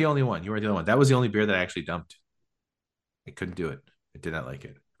 you weren't the only one. That was the only beer that I actually dumped. I couldn't do it. I did not like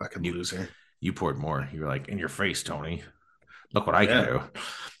it. Fucking loser. You poured more. You were like, in your face, Tony. Look what I can do.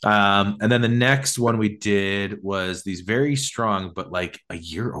 And then the next one we did was these very strong, but like a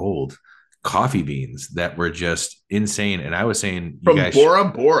year old coffee beans that were just insane. And I was saying, from Bora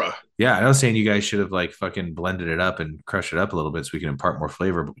Bora. Yeah. And I was saying you guys should have like fucking blended it up and crushed it up a little bit so we can impart more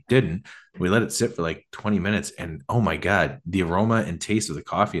flavor, but we didn't. We let it sit for like 20 minutes. And oh my God, the aroma and taste of the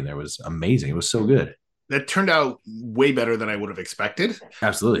coffee in there was amazing. It was so good. That turned out way better than I would have expected.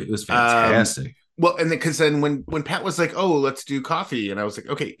 Absolutely. It was fantastic. Well, and because then when Pat was like, oh, let's do coffee. And I was like,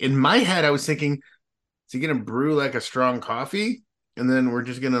 okay, in my head, I was thinking, is he going to brew like a strong coffee? And then we're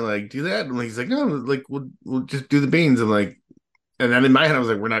just going to like do that. And he's like, no, like we'll just do the beans. And like, and then in my head, I was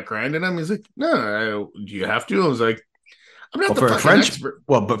like, we're not grinding them. He's like, no, do you have to? I was like, I'm not the fucking expert.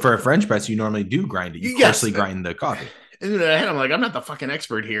 Well, but for a French press, you normally do grind it. You coarsely grind the coffee. And in my head, I'm like, I'm not the fucking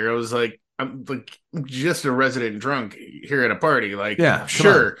expert here. I was like, I'm like just a resident drunk here at a party. Like, yeah,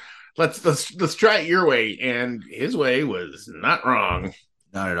 sure. Let's try it your way. And his way was not wrong.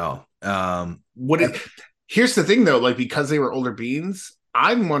 Not at all. Here's the thing though, like because they were older beans,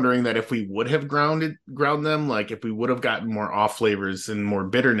 I'm wondering that if we would have ground them, like if we would have gotten more off flavors and more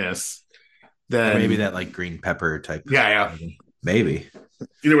bitterness, then or maybe that like green pepper type. Yeah. Maybe.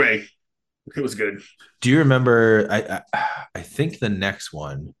 Either way, it was good. Do you remember? I think the next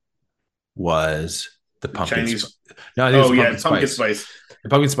one was the pumpkin Chinese. No, I think it was Yeah, pumpkin spice. The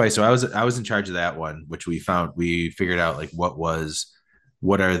pumpkin spice. So I was in charge of that one, which we figured out like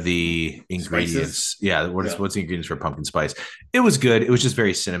what are the ingredients? Spices? Yeah, what's the ingredients for pumpkin spice? It was good. It was just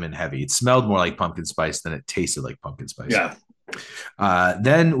very cinnamon heavy. It smelled more like pumpkin spice than it tasted like pumpkin spice. Yeah.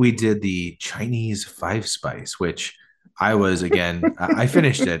 Then we did the Chinese 5-spice, which I was again. I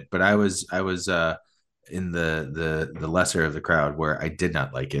finished it, but I was in the lesser of the crowd where I did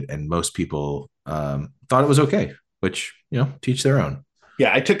not like it, and most people thought it was okay. Which teach their own.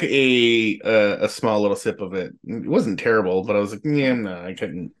 Yeah, I took a small little sip of it. It wasn't terrible, but I was like, yeah, no, I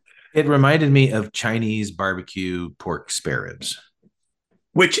couldn't. It reminded me of Chinese barbecue pork spare ribs.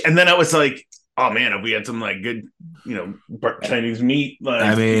 And then I was like, oh man, if we had some like good, Chinese meat. Like,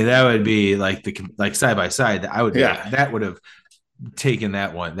 I mean, that would be like side by side. I would, that would have taken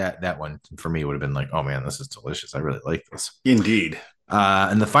that one. That one for me would have been like, oh man, this is delicious. I really like this. Indeed.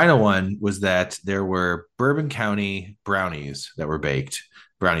 And the final one was that there were Bourbon County brownies that were baked.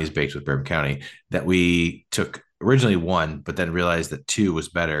 Brownies baked with Bourbon County that we took originally one, but then realized that 2 was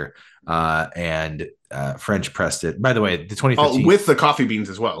better. And French pressed it. By the way, the 2015 with the coffee beans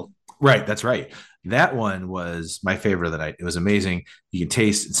as well. Right, that's right. That one was my favorite of the night. It was amazing. You can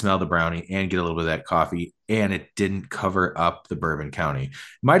taste and smell the brownie and get a little bit of that coffee, and it didn't cover up the Bourbon County.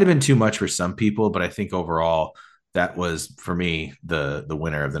 Might have been too much for some people, but I think overall that was for me the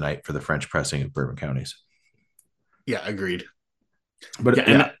winner of the night for the French pressing of Bourbon Counties. Yeah, agreed. But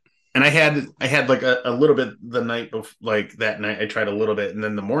and I had like a little bit the night before, like that night I tried a little bit, and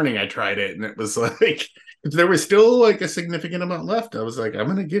then the morning I tried it, and it was like there was still like a significant amount left. I was like, I'm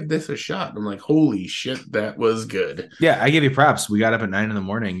gonna give this a shot. I'm like, holy shit, that was good. Yeah, I give you props. We got up at 9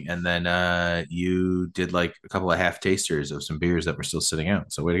 a.m, and then you did like a couple of half tasters of some beers that were still sitting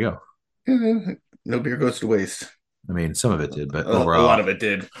out. So way to go. Yeah, no beer goes to waste. I mean, some of it did, but overall, a lot of it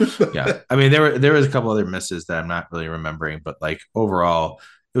did. Yeah, I mean, there was a couple other misses that I'm not really remembering, but like overall,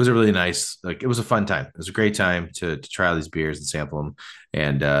 it was a really nice, like it was a fun time. It was a great time to try all these beers and sample them,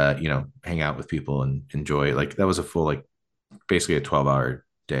 and hang out with people and enjoy. Like that was a full, like basically a 12-hour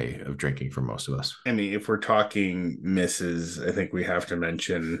day of drinking for most of us. I mean, if we're talking misses, I think we have to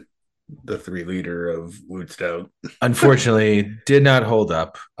mention the 3-liter of Wood Stout. Unfortunately, did not hold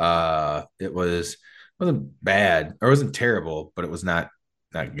up. It wasn't bad or it wasn't terrible, but it was not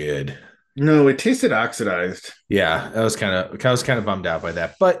good. No, it tasted oxidized. Yeah, I was kind of bummed out by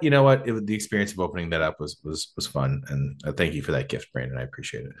that. But you know what? The experience of opening that up was fun, and thank you for that gift, Brandon. I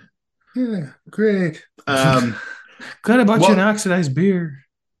appreciate it. Yeah, great. Glad I bought you an oxidized beer.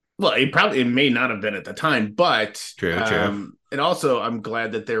 Well, it may not have been at the time, but true. And also, I'm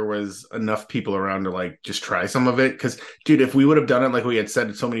glad that there was enough people around to like just try some of it. Because, dude, if we would have done it like we had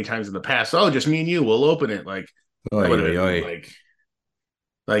said so many times in the past, oh, just me and you, we'll open it. Like,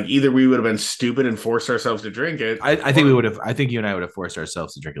 like either we would have been stupid and forced ourselves to drink it. I think we would have. I think you and I would have forced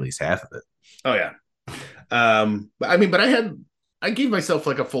ourselves to drink at least half of it. Oh yeah. But I gave myself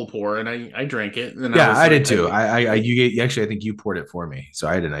like a full pour and I drank it. And I did too. You actually, I think you poured it for me, so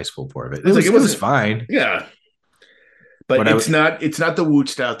I had a nice full pour of it. It was fine. Yeah. But it's not the Woot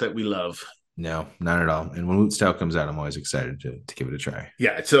Stout that we love. No, not at all. And when Woot Stout comes out, I'm always excited to give it a try.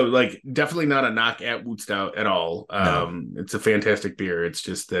 Yeah, so like definitely not a knock at Woot Stout at all. No. It's a fantastic beer. It's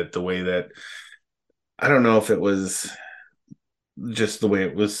just that the way that I don't know if it was just the way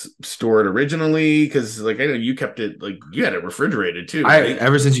it was stored originally, because like I know you kept it like you had it refrigerated too. Right?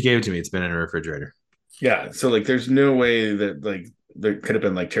 Ever since you gave it to me, it's been in a refrigerator. Yeah, so like there's no way that like there could have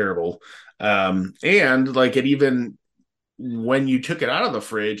been like terrible. And like it even when you took it out of the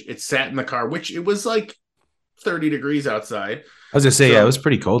fridge, it sat in the car, which it was like 30 degrees outside. I was gonna say, yeah, it was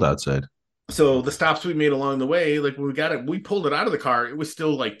pretty cold outside. So the stops we made along the way, like when we pulled it out of the car, it was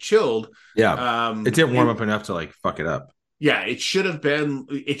still like chilled. Yeah. It didn't warm up enough to like fuck it up. Yeah, it should have been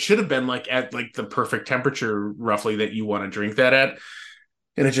like at like the perfect temperature roughly that you want to drink that at.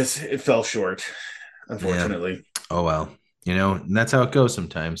 And it fell short, unfortunately. Yeah. Oh well. And that's how it goes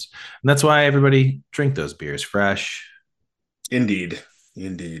sometimes. And that's why everybody drink those beers fresh. Indeed.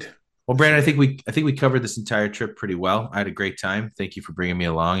 Well, Brandon, I think we covered this entire trip pretty well. I had a great time. Thank you for bringing me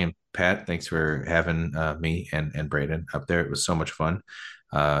along, and Pat, thanks for having me and Brandon up there. It was so much fun.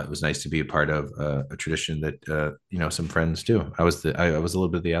 It was nice to be a part of a tradition that some friends do. I was a little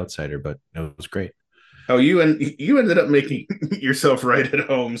bit of the outsider, but it was great. Oh, you ended up making yourself right at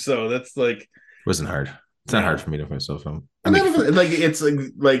home, so that's like it wasn't hard. It's not hard for me to myself. It's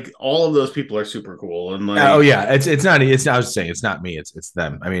like all of those people are super cool and like. Oh yeah, it's not. I was saying it's not me. It's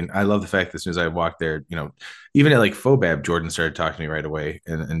them. I mean, I love the fact that as soon as I walked there, even at like Fobab, Jordan started talking to me right away,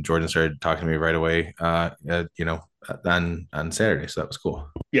 and Jordan started talking to me right away. On Saturday, so that was cool.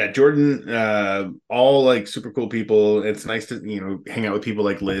 Yeah, Jordan, all like super cool people. It's nice to hang out with people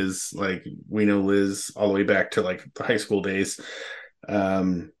like Liz. Like we know Liz all the way back to like the high school days.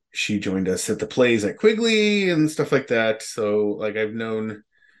 She joined us at the plays at Quigley and stuff like that. So like I've known,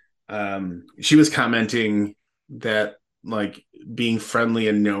 she was commenting that like being friendly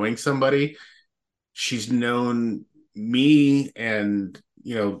and knowing somebody, she's known me and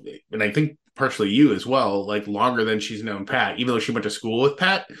I think partially you as well, like longer than she's known Pat, even though she went to school with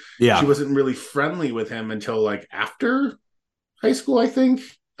Pat. Yeah. She wasn't really friendly with him until like after high school, I think.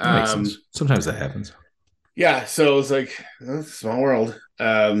 That makes sense. Sometimes that happens. Yeah, so it was like small world.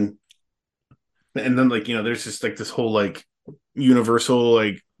 And then like there's just like this whole like universal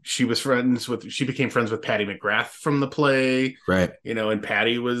like she became friends with Patty McGrath from the play, right? And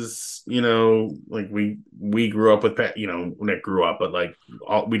Patty was like we grew up with Pat, Nick grew up, but like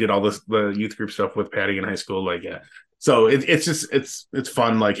we did all the youth group stuff with Patty in high school, like yeah. So it's just it's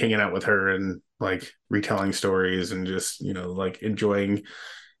fun like hanging out with her and like retelling stories and just like enjoying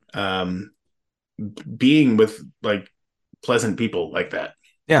being with like pleasant people like that.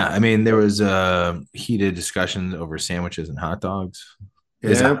 Yeah, I mean there was heated discussion over sandwiches and hot dogs.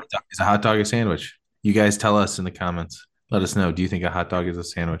 Is a hot dog a sandwich? You guys tell us in the comments. Let us know. Do you think a hot dog is a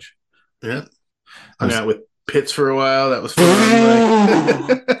sandwich? Yeah. Hung out with Pitts for a while. That was fun.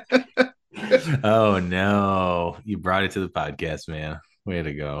 Oh no, you brought it to the podcast, man. Way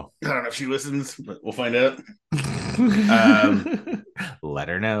to go. I don't know if she listens, but we'll find out. Let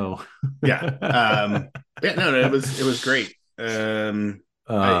her know. Yeah. No, it was great.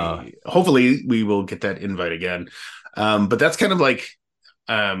 Hopefully we will get that invite again. But that's kind of like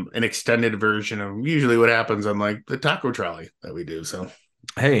an extended version of usually what happens on like the taco trolley that we do. So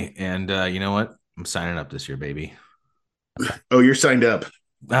hey, and you know what? I'm signing up this year, baby. Oh, you're signed up.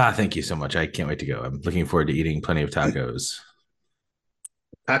 Thank you so much. I can't wait to go. I'm looking forward to eating plenty of tacos.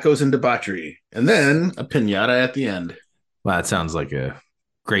 Tacos and debauchery, and then a piñata at the end. Wow, that sounds like a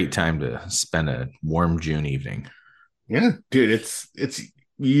great time to spend a warm June evening. Yeah, dude, it's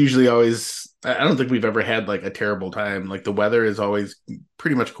usually always. I don't think we've ever had like a terrible time. Like the weather is always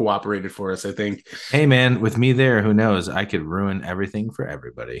pretty much cooperated for us, I think. Hey man, with me there, who knows? I could ruin everything for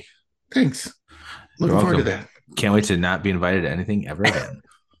everybody. Thanks. Looking forward to that. Can't wait to not be invited to anything ever again.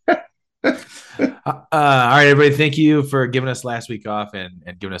 All right, everybody. Thank you for giving us last week off and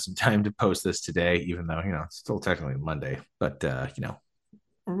giving us some time to post this today, even though, it's still technically Monday, but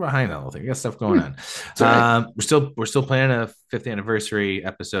we're behind that whole thing. We got stuff going on. Right. We're still planning a 5th anniversary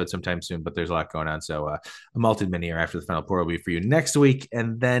episode sometime soon, but there's a lot going on. So a malted mini or after the final pour will be for you next week.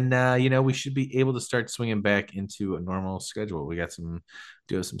 And then, we should be able to start swinging back into a normal schedule. We got some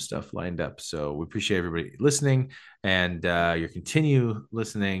stuff lined up. So we appreciate everybody listening and your continue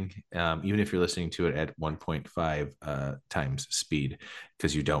listening, even if you're listening to it at 1.5 times speed,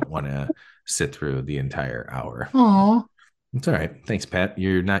 because you don't want to sit through the entire hour. Aww. It's all right. Thanks, Pat.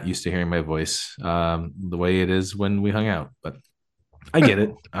 You're not used to hearing my voice the way it is when we hung out, but I get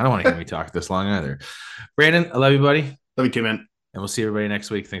it. I don't want to hear me talk this long either. Brandon, I love you, buddy. Love you too, man. And we'll see everybody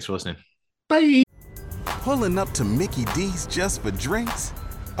next week. Thanks for listening. Bye. Pulling up to Mickey D's just for drinks?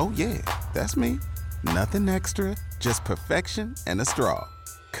 Oh, yeah, that's me. Nothing extra, just perfection and a straw.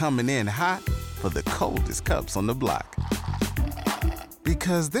 Coming in hot for the coldest cups on the block.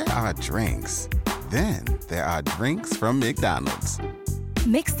 Because there are drinks. Then there are drinks from McDonald's.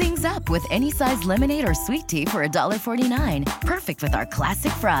 Mix things up with any size lemonade or sweet tea for $1.49. Perfect with our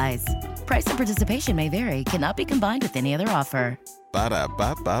classic fries. Price and participation may vary. Cannot be combined with any other offer.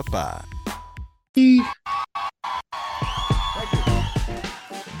 Ba-da-ba-ba-ba.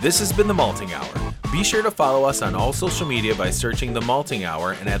 This has been The Malting Hour. Be sure to follow us on all social media by searching The Malting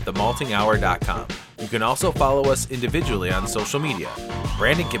Hour and at themaltinghour.com. You can also follow us individually on social media.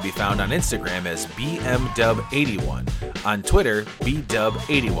 Brandon can be found on Instagram as BMDub81, on Twitter,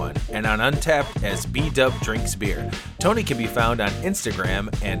 BDub81, and on Untapped as BDubDrinksBeer. Tony can be found on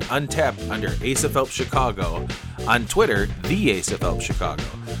Instagram and Untapped under Asa Phelps Chicago, on Twitter, The Asa Phelps Chicago.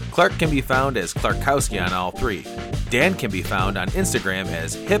 Clark can be found as Clarkowski on all three. Dan can be found on Instagram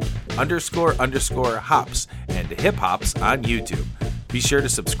as hip__hops and hip hops on YouTube. Be sure to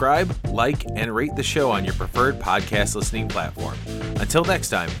subscribe, like, and rate the show on your preferred podcast listening platform. Until next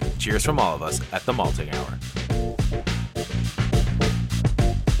time, cheers from all of us at The Malting Hour.